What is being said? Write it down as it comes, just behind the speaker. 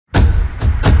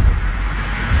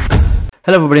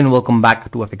Hello everybody and welcome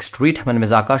back to FX Street. My name is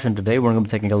Akash and today we're going to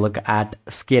be taking a look at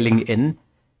scaling in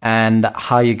and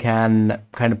how you can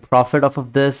kind of profit off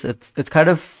of this. It's kind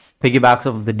of piggybacks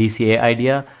off of the DCA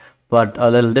idea, but a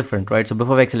little different, right? So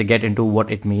before we actually get into what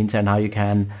it means and how you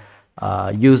can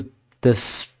use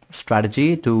this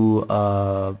strategy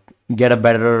to get a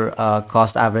better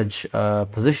cost average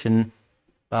position,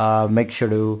 make sure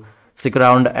to stick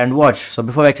around and watch. So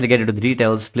before we actually get into the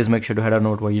details, please make sure to head on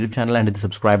over to our YouTube channel and hit the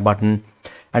subscribe button.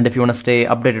 And if you want to stay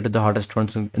updated to the hottest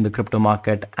trends in the crypto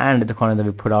market and the content that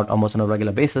we put out almost on a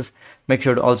regular basis, make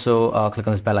sure to also click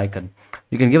on this bell icon.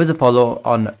 You can give us a follow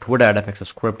on Twitter at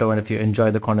FXSCrypto, and if you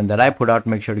enjoy the content that I put out,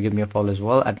 make sure to give me a follow as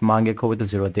well at Mangeko with a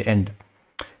 0 at the end.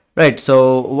 Right,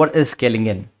 so what is scaling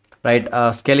in? Right,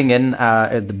 scaling in,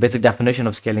 the basic definition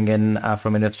of scaling in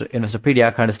from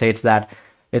Investopedia kind of states that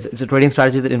it's a trading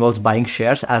strategy that involves buying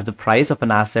shares as the price of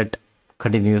an asset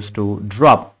continues to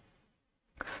drop.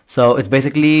 So it's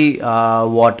basically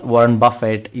what Warren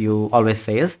Buffett you always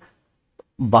says.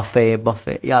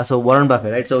 Buffett. Yeah, so Warren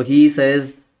Buffett, right? So he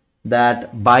says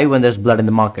that buy when there's blood in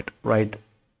the market, right?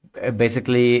 It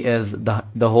basically is the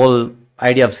whole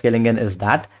idea of scaling in is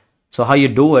that. So how you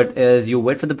do it is you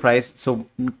wait for the price. So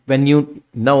when you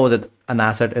know that an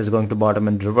asset is going to bottom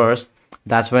and reverse,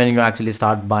 that's when you actually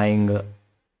start buying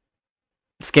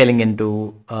scaling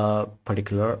into a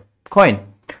particular coin.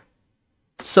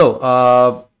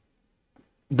 So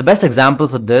the best example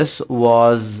for this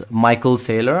was Michael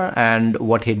Saylor and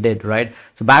what he did, right?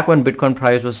 So back when Bitcoin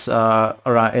price was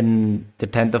around in the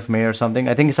 10th of May or something,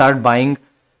 I think he started buying,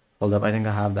 hold up, I think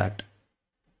I have that.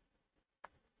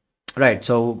 Right,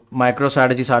 so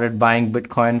MicroStrategy started buying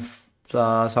Bitcoin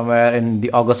somewhere in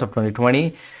the August of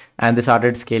 2020, and they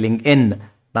started scaling in.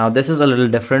 Now this is a little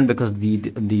different because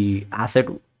the asset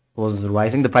was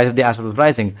rising, the price of the asset was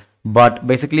rising. But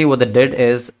basically what they did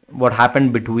is what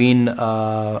happened between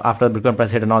after the Bitcoin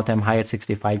price hit an all-time high at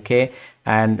 65k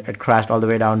and it crashed all the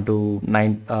way down to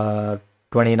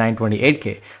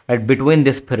 28k. Right, between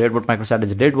this period, what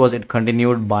MicroStrategy did was it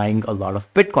continued buying a lot of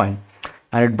Bitcoin,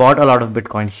 and it bought a lot of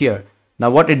Bitcoin here.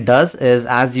 Now what it does is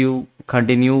as you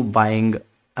continue buying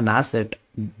an asset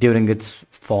during its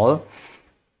fall,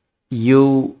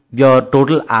 your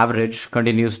total average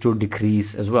continues to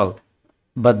decrease as well.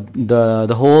 But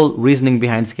the whole reasoning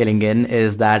behind scaling in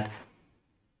is that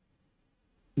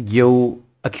you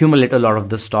accumulate a lot of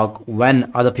the stock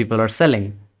when other people are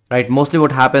selling, right? Mostly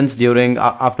what happens during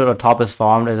after a top is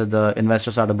formed is that the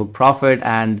investors start to book profit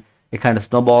and it kind of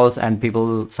snowballs and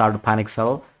people start to panic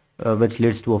sell, which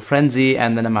leads to a frenzy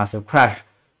and then a massive crash,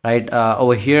 right?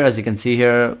 Over here, as you can see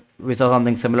here, we saw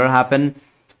something similar happen.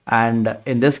 And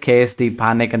in this case, the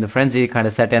panic and the frenzy kind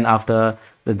of set in after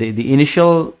the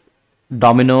initial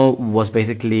domino was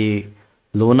basically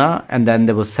Luna, and then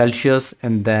there was Celsius,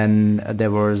 and then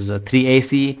there was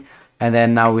 3AC, and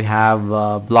then now we have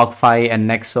BlockFi and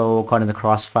Nexo caught in the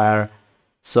crossfire.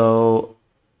 So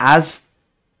as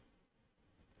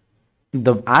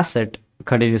the asset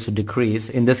continues to decrease,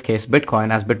 in this case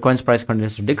Bitcoin, as Bitcoin's price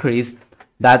continues to decrease,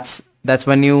 that's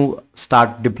when you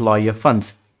start deploy your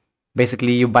funds.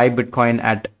 Basically you buy Bitcoin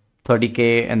at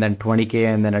 30k and then 20k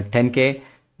and then at 10k.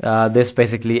 This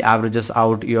basically averages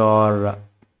out your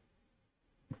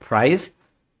price.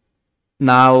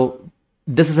 Now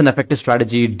this is an effective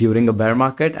strategy during a bear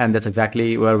market, and that's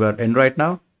exactly where we're in right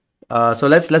now. So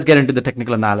let's get into the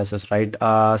technical analysis, right?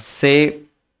 So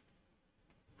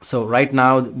right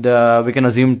now we can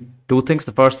assume two things.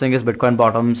 The first thing is Bitcoin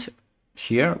bottoms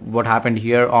here. What happened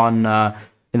here on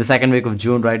in the second week of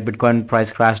June, right? Bitcoin price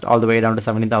crashed all the way down to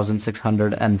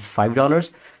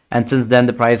 $17,605, and since then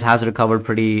the price has recovered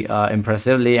pretty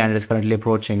impressively, and it is currently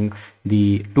approaching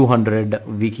the 200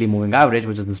 weekly moving average,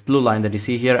 which is this blue line that you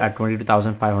see here at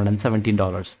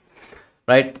 $22,517,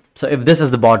 right? So if this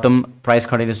is the bottom, price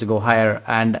continues to go higher,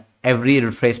 and every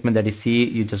retracement that you see,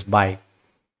 you just buy,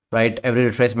 right? Every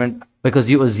retracement, because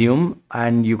you assume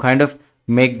and you kind of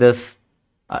make this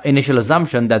initial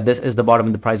assumption that this is the bottom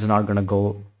and the price is not going to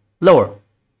go lower,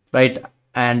 right?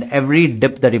 And every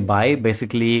dip that you buy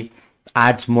basically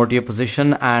adds more to your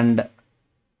position and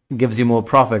gives you more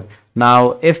profit.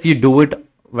 Now if you do it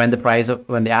when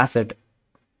the asset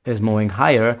is moving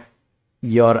higher,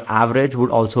 your average would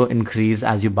also increase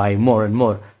as you buy more and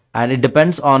more, and it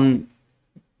depends on,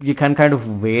 you can kind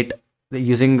of wait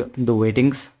using the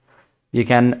weightings. You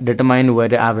can determine where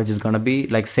the average is going to be.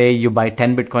 Like say you buy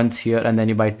 10 Bitcoins here and then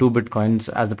you buy 2 Bitcoins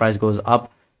as the price goes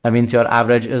up. That means your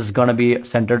average is going to be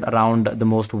centered around the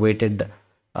most weighted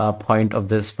point of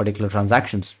this particular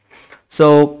transactions.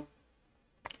 So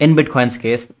In Bitcoin's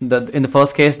case, in the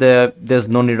first case, there's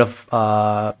no need of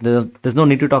there's no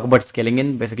need to talk about scaling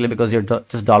in, basically, because you're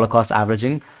just dollar cost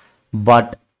averaging.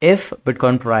 But if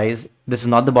Bitcoin price, this is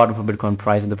not the bottom for Bitcoin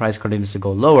price, and the price continues to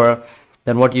go lower,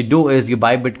 then what you do is you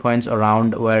buy Bitcoins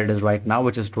around where it is right now,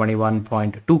 which is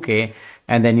 21.2k,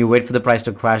 and then you wait for the price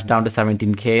to crash down to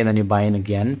 17k, and then you buy in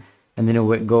again, and then you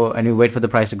wait for the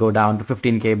price to go down to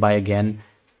 15k, buy again,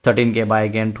 13k, buy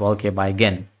again, 12k, buy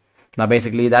again. Now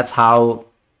basically that's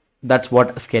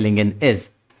what scaling in is.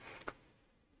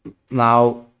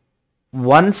 Now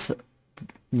once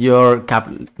your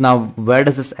capital, now where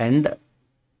does this end?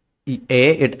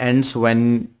 It ends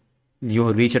when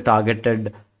you reach a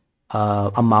targeted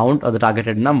amount, or the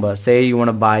targeted number. Say you want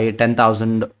to buy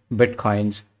 10,000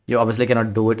 Bitcoins, you obviously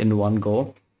cannot do it in one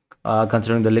go,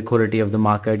 considering the liquidity of the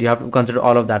market. You have to consider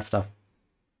all of that stuff.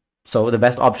 So the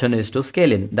best option is to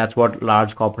scale in. That's what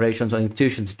large corporations or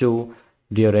institutions do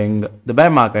during the bear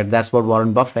market. That's what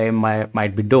Warren Buffett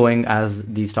might be doing as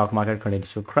the stock market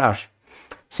continues to crash.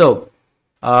 So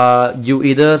you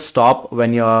either stop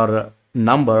when your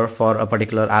number for a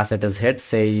particular asset is hit.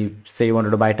 Say you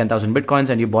wanted to buy 10,000 Bitcoins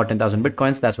and you bought 10,000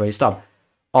 Bitcoins, that's where you stop.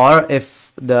 Or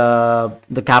if the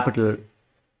capital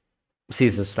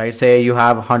ceases, right? Say you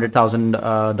have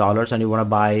 $100,000 and you want to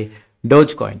buy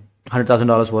Dogecoin,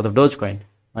 $100,000 worth of Dogecoin.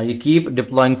 Now you keep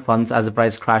deploying funds as the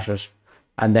price crashes,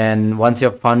 and then once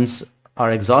your funds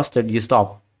are exhausted, you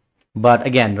stop. But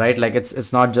again, right, like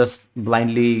it's not just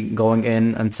blindly going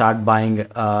in and start buying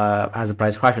as the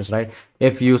price crashes, right?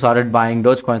 If you started buying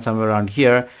Dogecoin somewhere around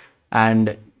here,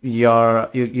 and you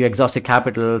exhaust your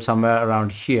capital somewhere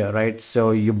around here, right?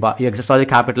 So you exhaust all your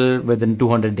capital within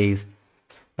 200 days,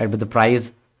 right? But the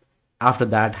price after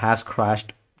that has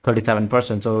crashed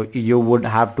 37%. So you would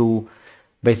have to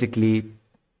basically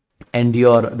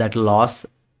endure that loss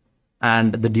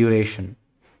and the duration.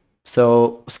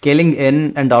 So scaling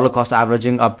in and dollar cost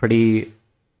averaging are pretty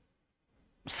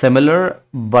similar,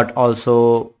 but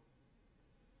also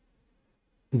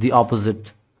the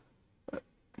opposite.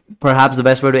 Perhaps the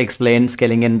best way to explain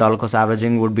scaling in dollar cost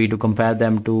averaging would be to compare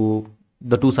them to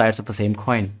the two sides of the same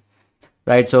coin,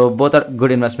 right? So both are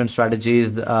good investment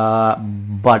strategies,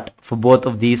 but for both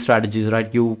of these strategies,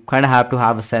 right, you kind of have to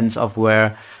have a sense of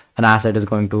where an asset is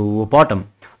going to bottom,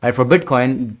 right? For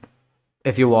Bitcoin,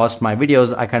 if you watched my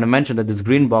videos, I kind of mentioned that this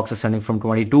green box ascending from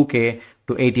 22k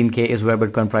to 18k is where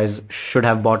Bitcoin price should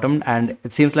have bottomed, and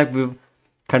it seems like we've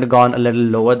kind of gone a little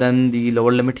lower than the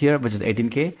lower limit here, which is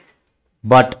 18k,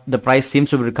 but the price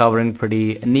seems to be recovering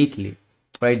pretty neatly,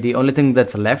 right? The only thing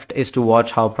that's left is to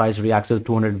watch how price reacts to the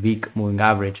 200-week moving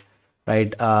average,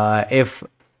 right? If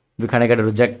we kind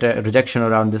of get a rejection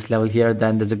around this level here,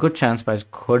 then there's a good chance price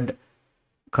could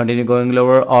continue going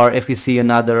lower. Or if we see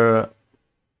another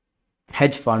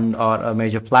hedge fund or a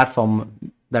major platform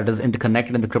that is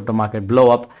interconnected in the crypto market blow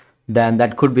up, then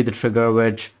that could be the trigger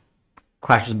which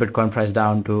crashes Bitcoin price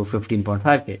down to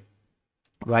 15.5k,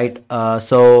 right?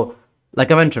 So like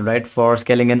I mentioned, right, for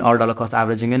scaling in or dollar cost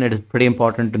averaging in, it is pretty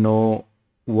important to know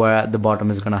where the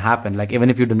bottom is going to happen. Like even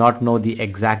if you do not know the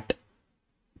exact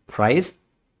price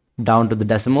down to the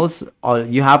decimals, or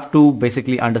you have to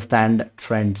basically understand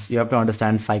trends, you have to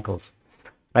understand cycles.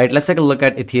 Right, let's take a look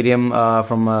at Ethereum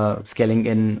from a scaling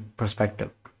in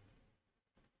perspective.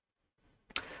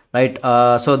 Right,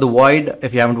 so the void,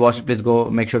 if you haven't watched it, please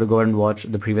make sure to go and watch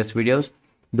the previous videos.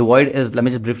 The void is, let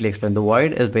me just briefly explain. The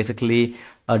void is basically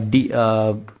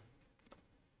an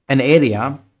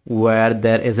area where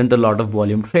there isn't a lot of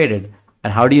volume traded.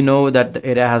 And how do you know that the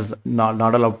area has not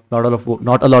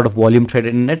a lot of volume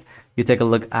traded in it? You take a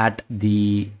look at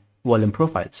the volume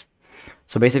profiles.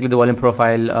 So basically the volume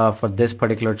profile for this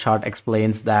particular chart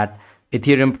explains that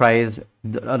Ethereum price,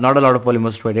 not a lot of volume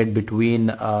was traded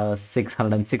between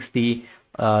 660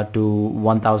 to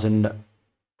 1000,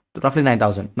 roughly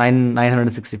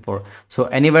 964. So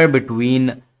anywhere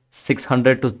between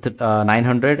 600 to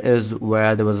 900 is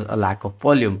where there was a lack of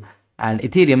volume, and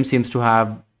Ethereum seems to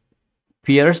have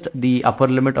pierced the upper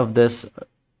limit of this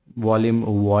volume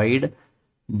void,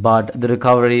 but the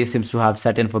recovery seems to have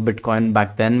set in for Bitcoin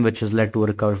back then, which has led to a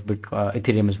recovery for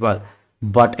Ethereum as well.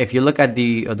 But if you look at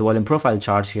the volume profile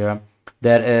charts here,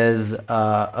 there is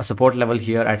a support level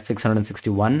here at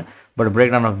 661, but a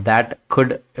breakdown of that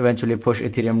could eventually push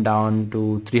Ethereum down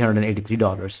to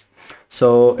 $383.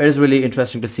 So it is really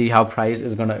interesting to see how price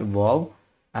is going to evolve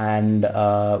and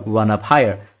run up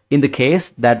higher. In the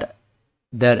case that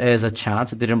there is a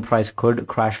chance Ethereum price could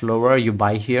crash lower, you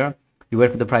buy here. You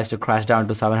wait for the price to crash down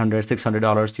to $700,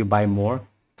 $600, you buy more,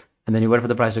 and then you wait for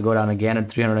the price to go down again at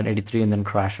 383 and then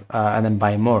crash and then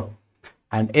buy more.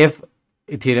 And if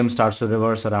Ethereum starts to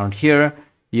reverse around here,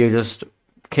 you just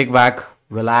kick back,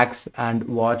 relax, and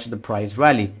watch the price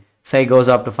rally. Say it goes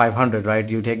up to 500, right?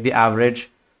 You take the average,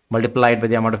 multiply it by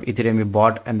the amount of Ethereum you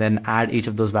bought, and then add each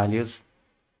of those values,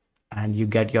 and you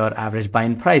get your average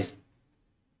buy-in price.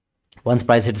 Once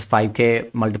price hits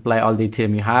 5k, multiply all the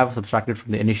Ethereum you have, subtract it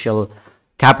from the initial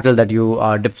capital that you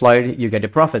deployed, you get your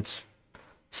profits.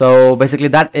 So basically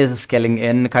that is scaling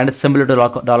in, kind of similar to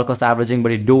dollar cost averaging,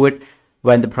 but you do it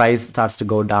when the price starts to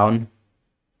go down.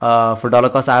 For dollar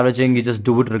cost averaging, you just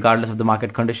do it regardless of the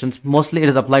market conditions. Mostly it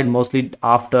is applied mostly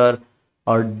after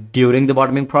or during the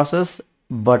bottoming process,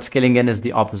 but scaling in is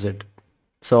the opposite.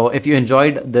 So if you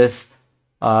enjoyed this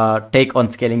take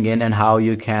on scaling in and how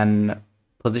you can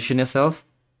position yourself,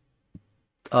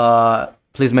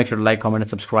 please make sure to like, comment, and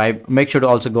subscribe. Make sure to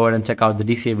also go ahead and check out the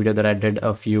DCA video that I did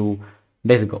a few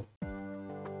days ago.